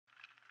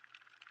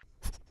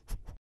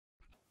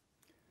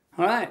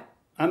All right,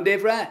 I'm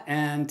Dave Ratt,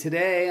 and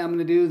today I'm going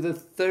to do the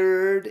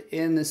third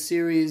in the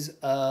series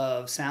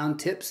of sound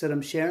tips that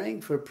I'm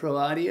sharing for pro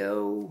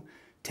audio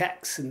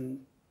techs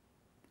and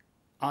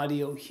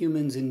audio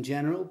humans in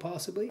general,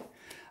 possibly.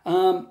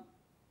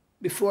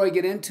 Before I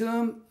get into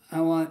them,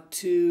 I want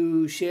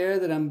to share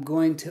that I'm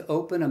going to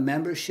open a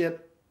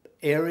membership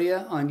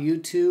area on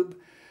YouTube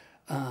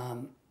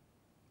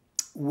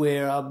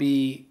where I'll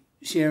be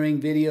sharing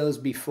videos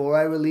before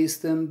I release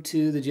them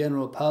to the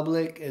general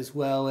public, as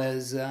well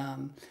as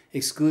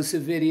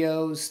exclusive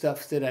videos,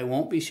 stuff that I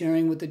won't be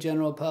sharing with the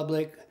general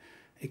public,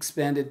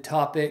 expanded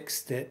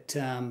topics that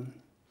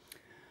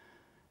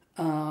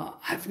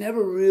I've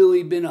never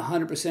really been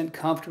 100%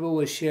 comfortable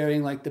with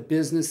sharing, like the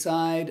business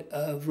side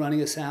of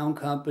running a sound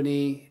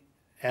company,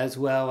 as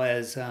well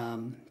as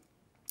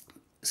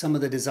some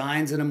of the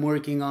designs that I'm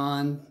working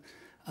on,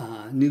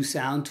 new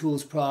sound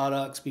tools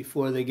products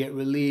before they get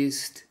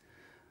released.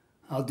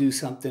 I'll do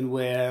something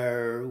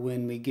where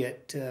when we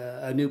get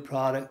a new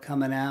product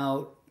coming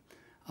out,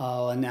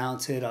 I'll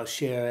announce it, I'll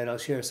share it, I'll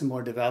share some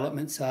more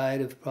development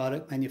side of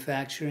product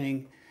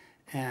manufacturing,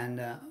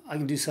 and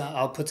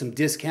I'll put some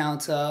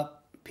discounts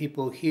up.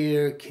 People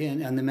here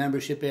can, in the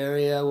membership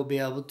area, will be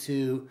able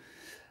to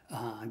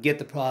get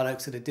the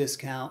products at a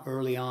discount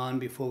early on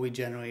before we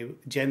generally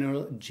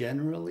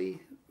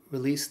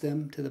release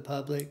them to the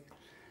public.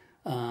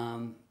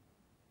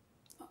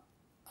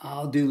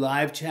 I'll do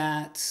live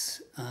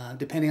chats,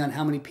 depending on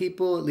how many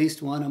people, at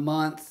least one a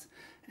month.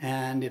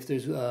 And if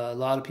there's a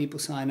lot of people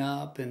sign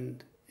up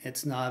and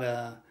it's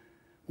not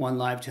one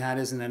live chat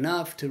isn't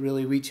enough to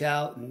really reach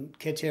out and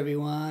catch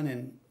everyone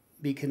and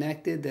be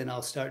connected, then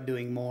I'll start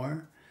doing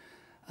more.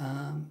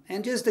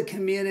 And just a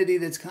community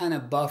that's kind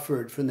of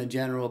buffered from the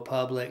general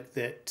public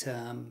that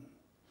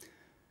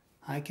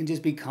I can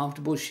just be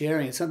comfortable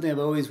sharing. It's something I've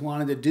always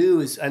wanted to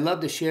do. I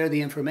love to share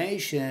the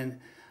information,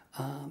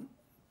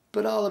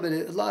 but a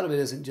lot of it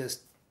isn't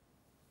just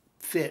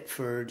fit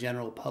for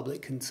general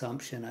public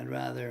consumption. I'd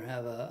rather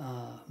have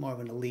more of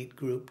an elite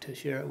group to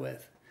share it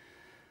with.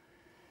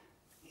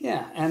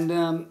 Yeah,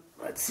 and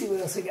let's see what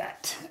else I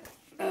got.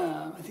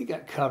 I think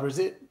that covers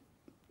it.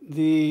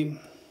 The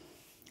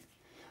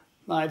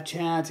live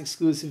chats,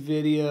 exclusive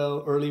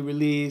video, early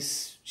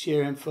release,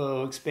 share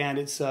info,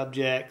 expanded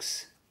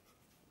subjects,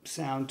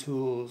 sound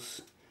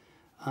tools.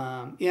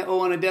 On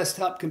a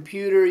desktop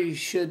computer, you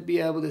should be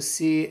able to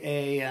see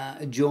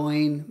a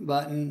join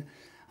button.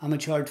 I'm going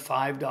to charge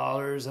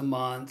 $5 a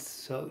month,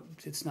 so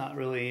it's not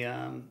really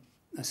a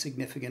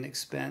significant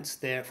expense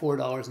there.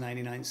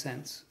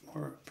 $4.99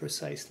 more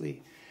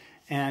precisely.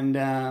 And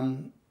I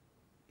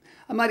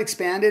might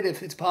expand it.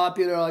 If it's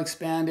popular, I'll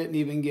expand it and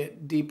even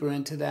get deeper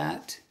into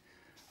that.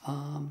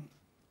 All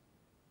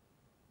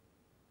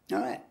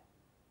right.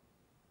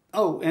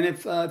 Oh, and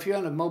if you're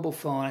on a mobile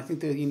phone, I think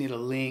that you need a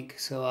link,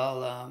 so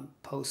I'll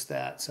post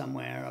that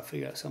somewhere. I'll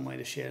figure out some way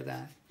to share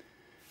that.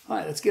 All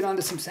right, let's get on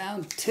to some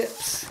sound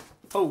tips.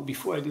 Oh,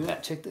 before I do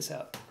that, check this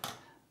out.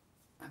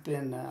 I've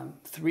been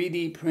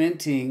 3D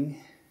printing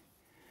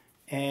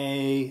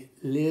a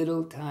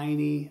little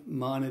tiny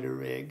monitor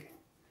rig.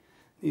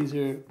 These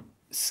are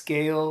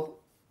scale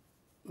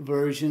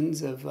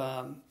versions of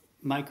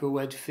micro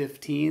wedge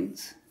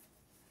 15s.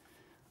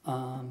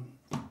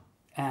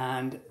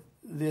 And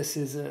this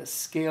is a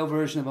scale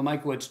version of a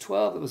micro wedge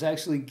 12. It was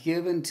actually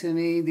given to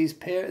me. This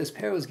pair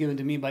was given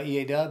to me by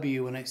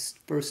EAW when I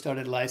first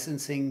started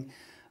licensing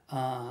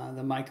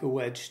the micro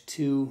wedge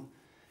to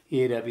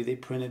EAW. They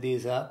printed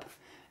these up,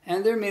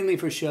 and they're mainly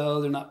for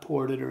show. They're not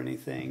ported or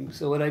anything.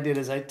 So what I did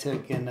is I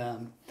took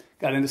and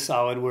got into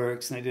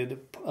SolidWorks, and I did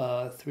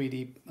a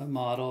 3D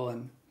model,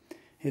 and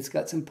it's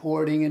got some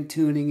porting and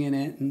tuning in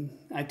it, and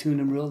I tuned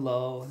them real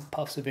low, and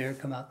puffs of air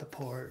come out the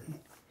port.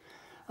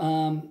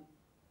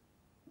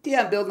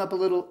 Yeah, I'm building up a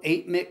little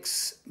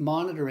 8-mix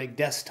monitor rig,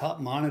 desktop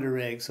monitor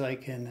rig, so I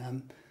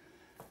can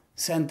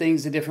send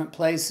things to different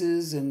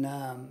places and,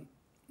 I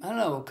don't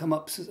know,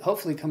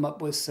 hopefully come up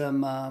with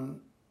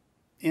some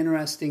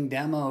interesting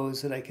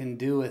demos that I can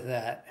do with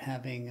that,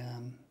 having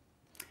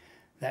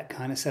that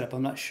kind of setup.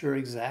 I'm not sure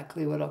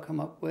exactly what I'll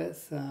come up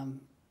with,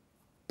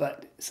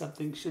 but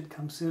something should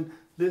come soon.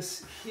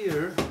 This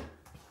here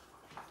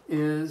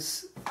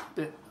is a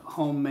bit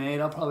homemade.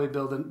 I'll probably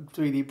build a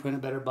 3D print a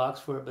better box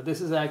for it, but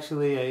this is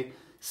actually a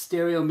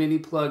stereo mini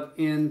plug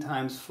in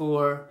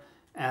 ×4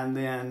 and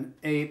then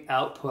 8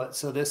 output.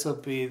 So this will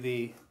be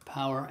the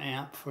power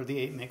amp for the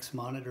 8-mix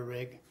monitor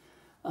rig,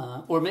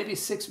 or maybe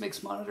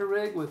 6-mix monitor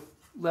rig with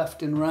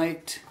left and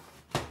right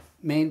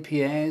main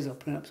PAs. I'll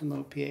print up some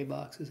little PA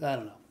boxes. I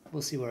don't know.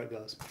 We'll see where it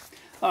goes.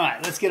 All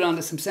right, let's get on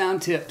to some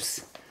sound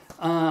tips.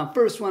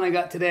 First one I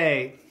got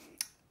today.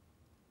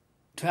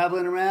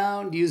 Traveling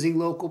around, using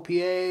local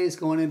PAs,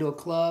 going into a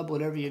club,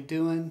 whatever you're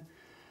doing.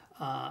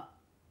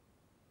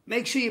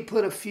 Make sure you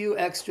put a few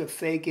extra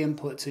fake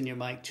inputs in your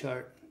mic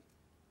chart.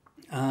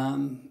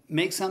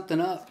 Make something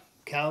up.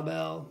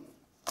 Cowbell,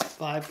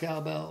 5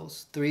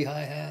 cowbells, 3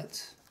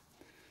 hi-hats,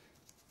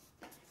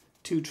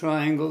 2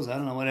 triangles, I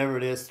don't know, whatever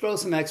it is. Throw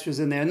some extras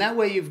in there. And that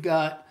way you've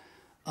got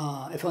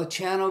If a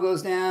channel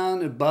goes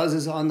down, it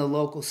buzzes on the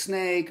local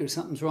snake or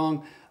something's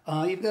wrong,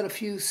 you've got a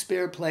few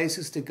spare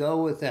places to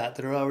go with that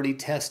are already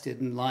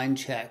tested and line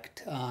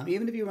checked.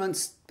 Even if you run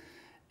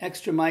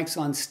extra mics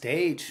on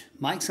stage,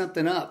 mic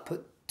something up,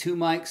 put 2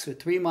 mics or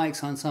 3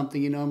 mics on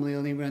something you normally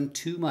only run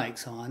 2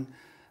 mics on,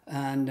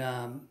 and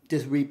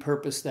just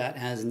repurpose that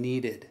as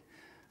needed.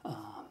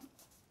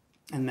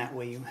 And that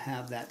way you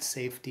have that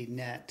safety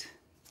net.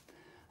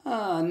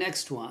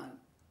 Next one.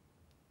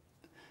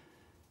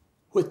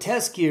 With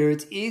test gear,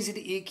 it's easy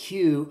to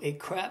EQ a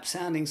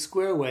crap-sounding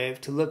square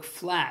wave to look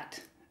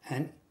flat,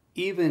 and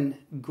even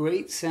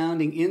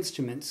great-sounding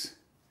instruments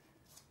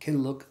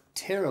can look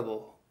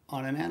terrible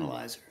on an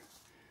analyzer.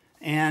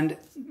 And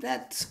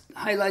that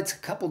highlights a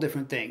couple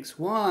different things.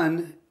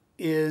 One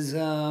is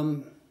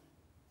the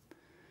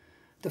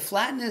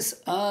flatness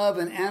of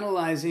an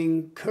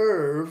analyzing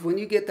curve. When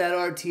you get that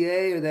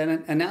RTA or that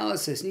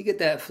analysis and you get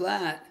that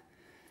flat,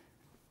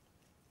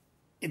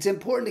 it's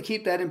important to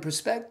keep that in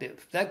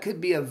perspective. That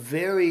could be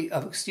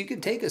you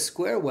could take a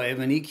square wave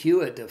and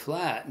EQ it to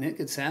flat, and it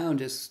could sound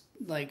just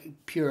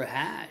like pure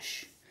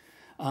hash.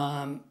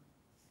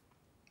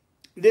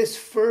 This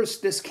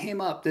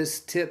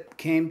tip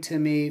came to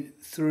me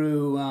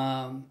through,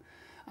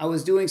 I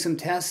was doing some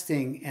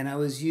testing, and I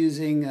was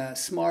using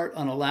Smart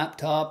on a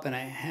laptop, and I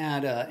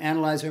had an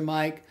analyzer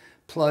mic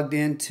plugged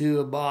into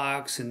a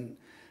box, and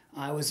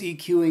I was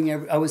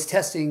EQing, I was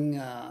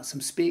testing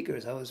some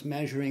speakers. I was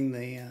measuring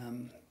the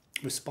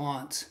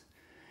response,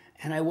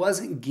 and I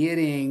wasn't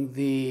getting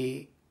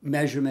the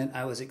measurement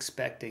I was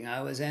expecting.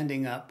 I was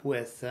ending up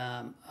with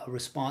a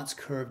response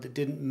curve that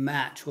didn't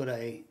match what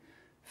I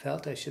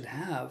felt I should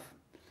have.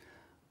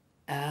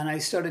 And I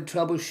started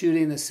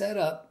troubleshooting the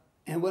setup,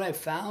 and what I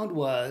found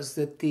was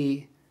that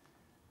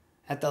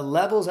at the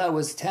levels I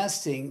was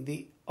testing,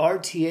 the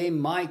RTA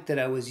mic that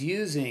I was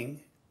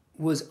using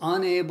was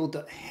unable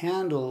to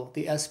handle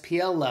the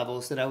SPL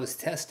levels that I was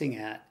testing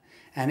at,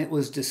 and it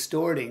was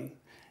distorting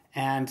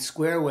and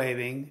square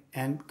waving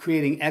and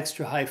creating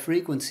extra high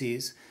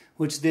frequencies,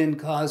 which then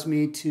caused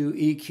me to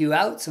EQ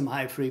out some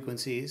high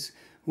frequencies,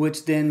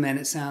 which then meant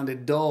it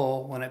sounded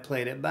dull when I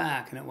played it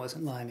back and it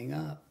wasn't lining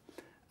up.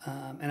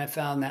 And I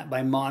found that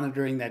by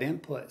monitoring that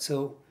input.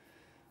 So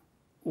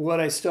what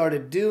I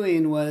started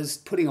doing was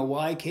putting a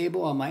Y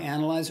cable on my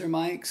analyzer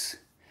mics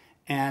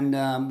and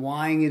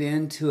Ying it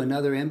into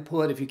another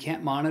input if you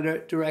can't monitor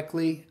it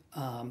directly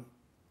on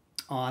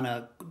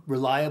a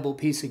reliable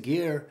piece of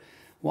gear.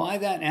 Y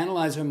that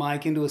analyzer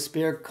mic into a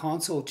spare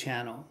console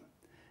channel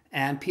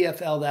and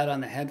PFL that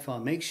on the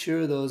headphone. Make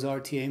sure those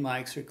RTA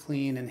mics are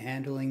clean and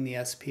handling the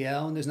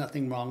SPL, and there's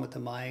nothing wrong with the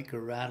mic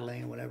or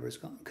rattling or whatever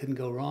couldn't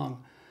go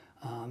wrong.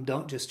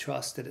 Don't just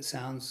trust that it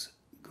sounds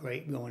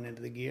great going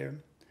into the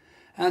gear.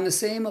 And the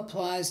same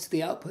applies to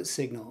the output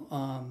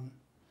signal.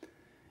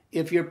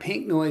 If your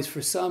pink noise,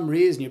 for some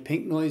reason, your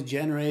pink noise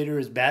generator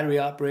is battery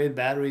operated,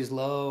 battery's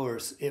low, or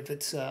if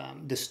it's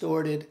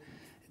distorted,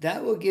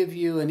 that will give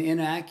you an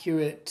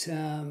inaccurate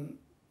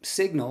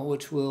signal,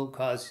 which will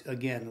cause,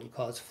 again, it'll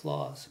cause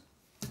flaws.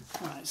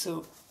 All right,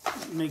 so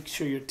make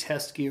sure your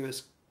test gear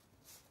is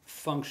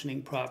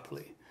functioning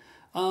properly.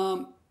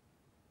 Ever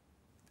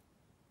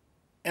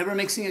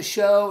mixing a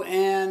show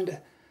and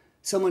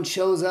someone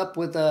shows up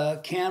with a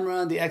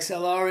camera, the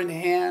XLR in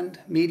hand,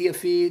 media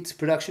feeds,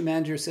 production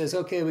manager says,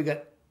 okay, we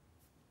got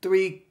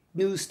 3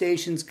 news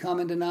stations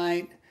coming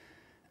tonight,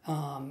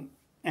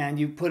 and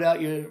you put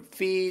out your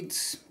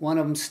feeds, one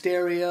of them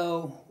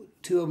stereo,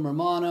 2 of them are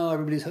mono,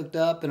 everybody's hooked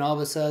up, and all of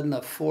a sudden the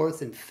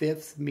 4th and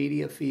 5th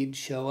media feeds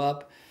show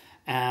up,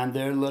 and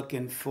they're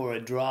looking for a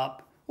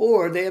drop,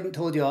 or they haven't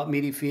told you about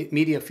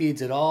media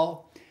feeds at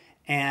all,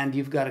 and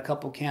you've got a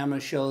couple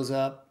cameras show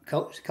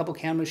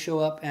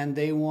up, and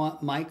they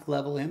want mic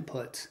level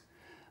inputs.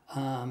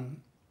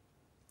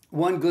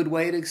 One good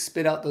way to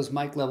spit out those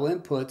mic level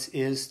inputs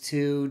is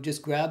to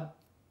just grab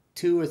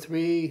 2 or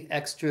 3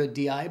 extra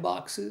DI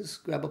boxes,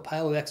 grab a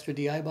pile of extra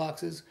DI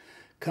boxes,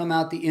 come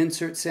out the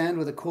insert send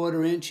with a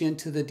 1/4 inch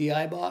into the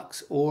DI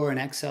box, or an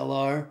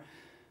XLR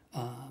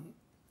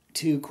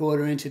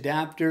 2/4 inch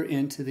adapter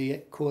into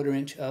the 1/4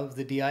 inch of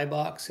the DI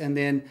box, and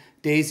then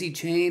daisy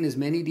chain as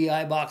many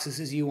DI boxes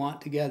as you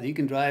want together. You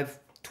can drive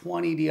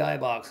 20 DI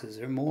boxes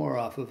or more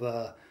off of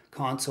a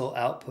console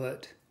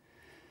output,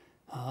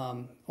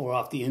 or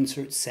off the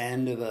insert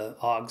send of a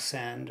aux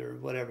send or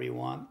whatever you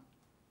want.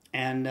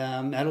 And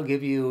that'll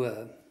give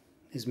you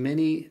as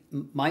many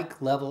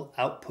mic level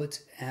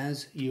outputs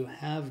as you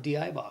have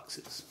DI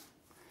boxes.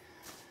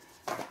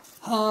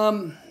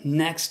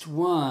 Next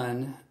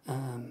one.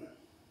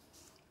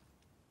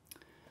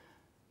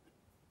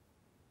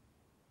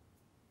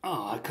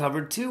 I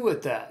covered 2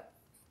 with that.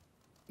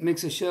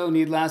 Mix a show,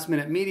 need last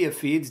minute media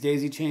feeds,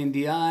 daisy chain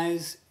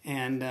DIs,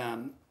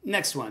 and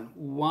next one,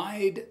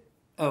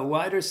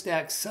 wider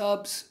stack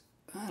subs.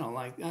 I don't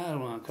want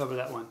to cover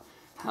that one.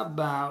 How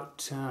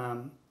about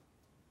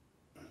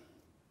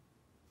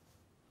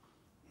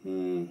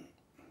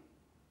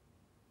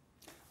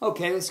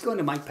okay, let's go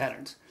into mic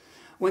patterns.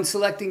 When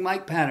selecting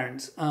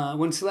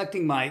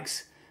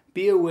mics,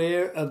 be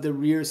aware of the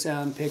rear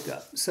sound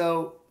pickup.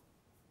 So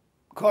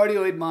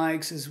cardioid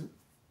mics, as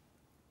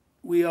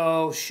we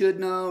all should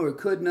know or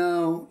could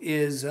know,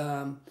 is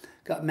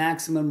got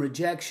maximum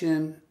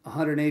rejection,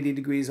 180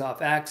 degrees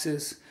off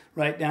axis,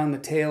 right down the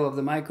tail of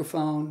the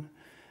microphone.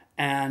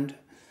 And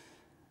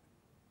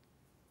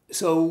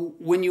so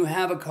when you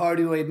have a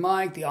cardioid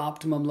mic, the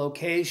optimum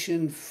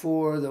location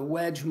for the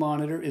wedge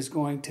monitor is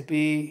going to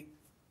be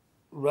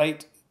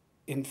right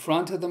in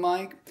front of the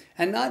mic.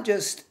 And not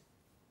just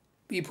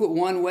you put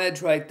one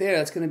wedge right there,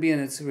 that's going to be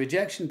in its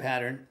rejection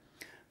pattern,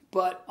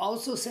 but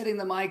also setting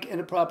the mic in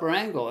a proper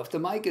angle. If the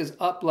mic is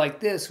up like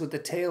this with the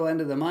tail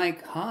end of the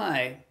mic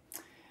high,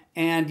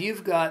 and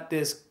you've got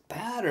this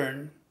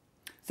pattern,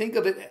 think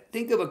of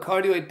a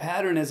cardioid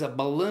pattern as a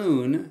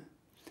balloon,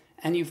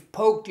 and you've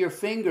poked your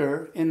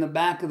finger in the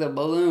back of the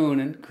balloon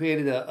and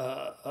created an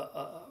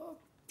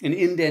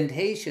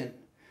indentation.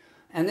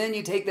 And then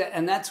you take that,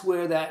 and that's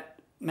where that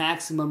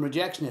maximum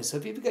rejection is. So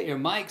if you've got your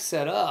mic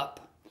set up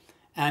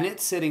and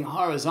it's sitting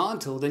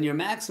horizontal, then your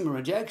maximum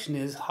rejection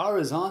is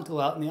horizontal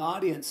out in the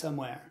audience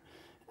somewhere.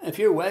 If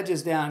your wedge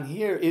is down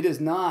here, it is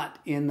not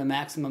in the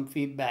maximum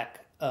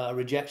feedback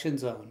rejection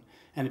zone.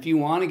 And if you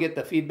want to get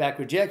the feedback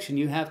rejection,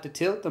 you have to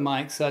tilt the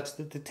mic such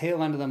that the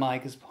tail end of the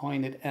mic is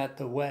pointed at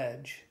the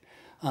wedge.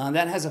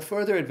 That has a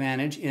further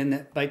advantage in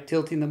that by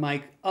tilting the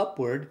mic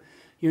upward,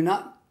 you're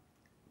not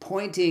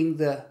pointing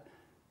the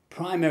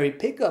primary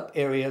pickup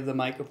area of the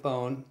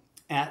microphone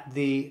at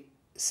the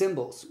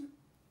cymbals.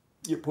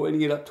 You're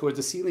pointing it up towards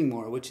the ceiling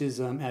more, which is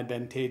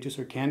advantageous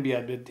or can be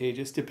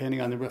advantageous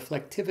depending on the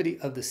reflectivity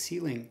of the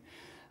ceiling.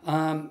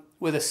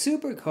 With a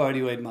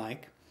supercardioid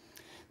mic,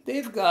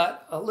 they've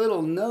got a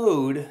little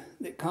node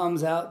that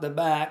comes out the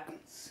back.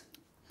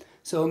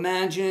 So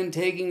imagine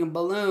taking a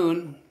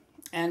balloon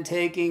and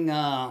taking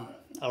a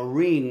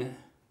ring,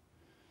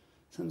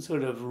 some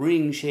sort of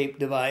ring-shaped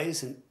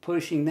device, and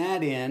pushing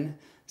that in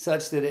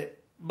such that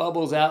it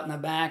bubbles out in the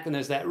back and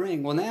there's that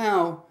ring. Well,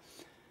 now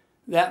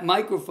that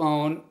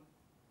microphone,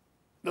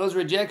 those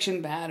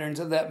rejection patterns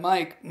of that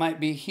mic might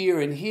be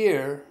here and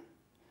here,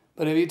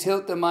 but if you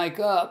tilt the mic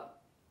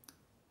up,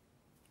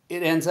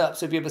 it ends up.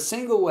 So if you have a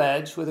single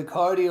wedge with a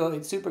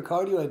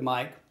supercardioid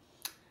mic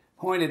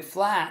pointed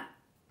flat,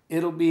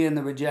 it'll be in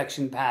the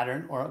rejection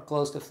pattern or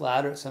close to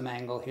flat or at some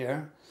angle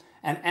here.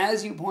 And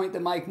as you point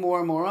the mic more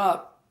and more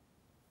up,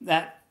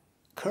 that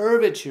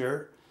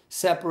curvature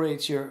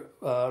separates your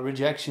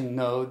rejection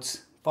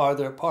nodes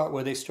farther apart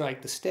where they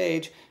strike the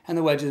stage, and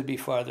the wedges will be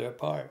farther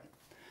apart.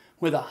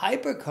 With a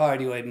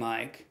hypercardioid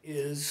mic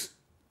is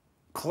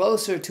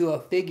closer to a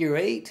figure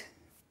 8.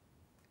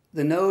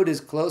 The node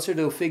is closer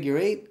to a figure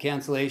 8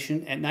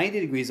 cancellation at 90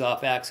 degrees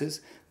off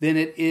axis than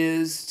it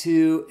is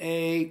to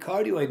a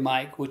cardioid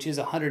mic, which is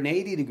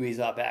 180 degrees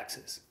off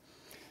axis.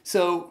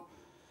 So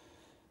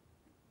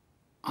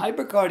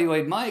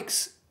hypercardioid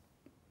mics,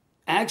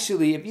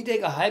 actually, if you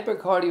take a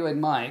hypercardioid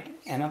mic,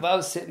 and if I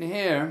was sitting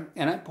here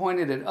and I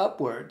pointed it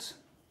upwards,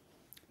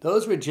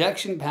 those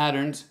rejection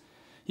patterns,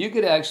 you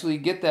could actually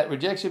get that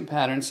rejection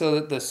pattern so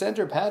that the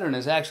center pattern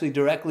is actually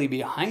directly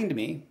behind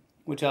me,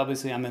 which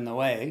obviously I'm in the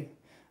way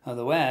of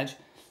the wedge,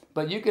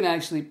 but you can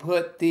actually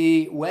put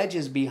the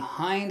wedges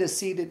behind a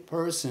seated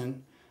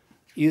person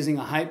using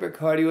a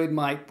hypercardioid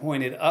mic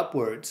pointed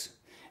upwards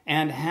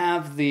and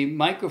have the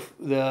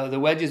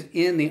wedges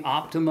in the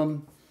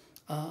optimum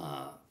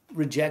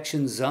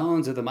rejection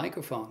zones of the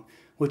microphone,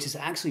 which is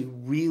actually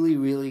really,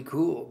 really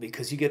cool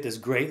because you get this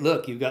great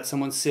look. You've got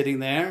someone sitting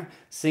there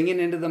singing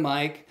into the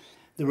mic.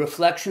 The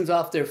reflections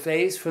off their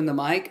face from the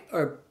mic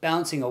are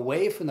bouncing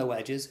away from the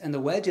wedges, and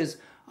the wedges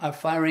are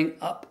firing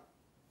up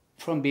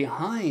from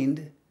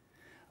behind.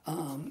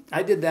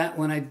 I did that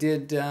when I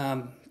did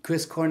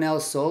Chris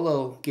Cornell's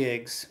solo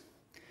gigs,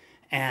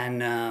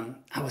 and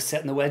I was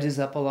setting the wedges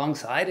up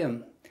alongside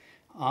him,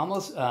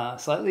 almost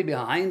slightly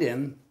behind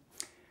him,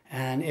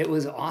 and it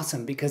was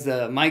awesome because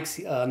the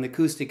mics on the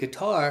acoustic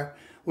guitar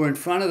were in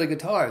front of the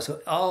guitar, so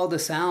all the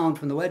sound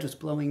from the wedge was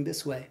blowing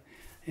this way,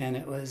 and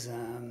it was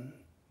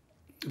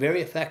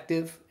very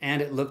effective,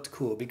 and it looked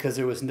cool because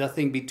there was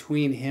nothing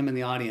between him and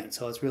the audience.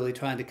 So I was really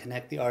trying to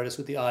connect the artist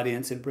with the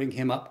audience and bring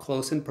him up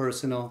close and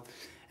personal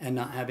and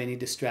not have any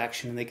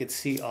distraction. And they could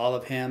see all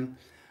of him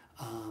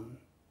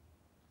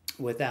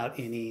without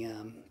any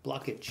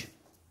blockage.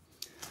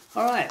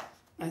 All right,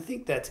 I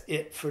think that's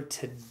it for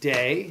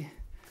today.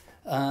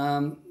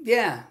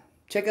 Yeah,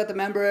 check out the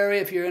member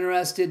area if you're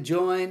interested.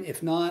 Join.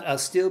 If not, I'll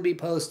still be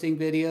posting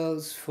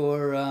videos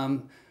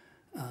for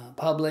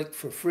public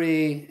for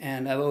free,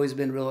 and I've always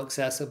been real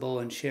accessible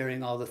in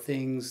sharing all the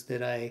things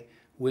that I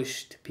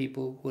wished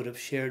people would have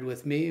shared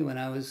with me when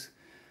I was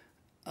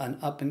an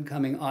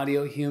up-and-coming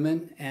audio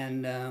human,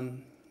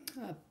 and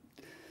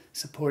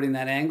supporting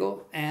that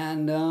angle.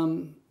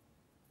 And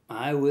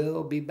I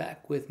will be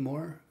back with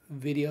more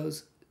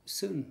videos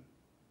soon.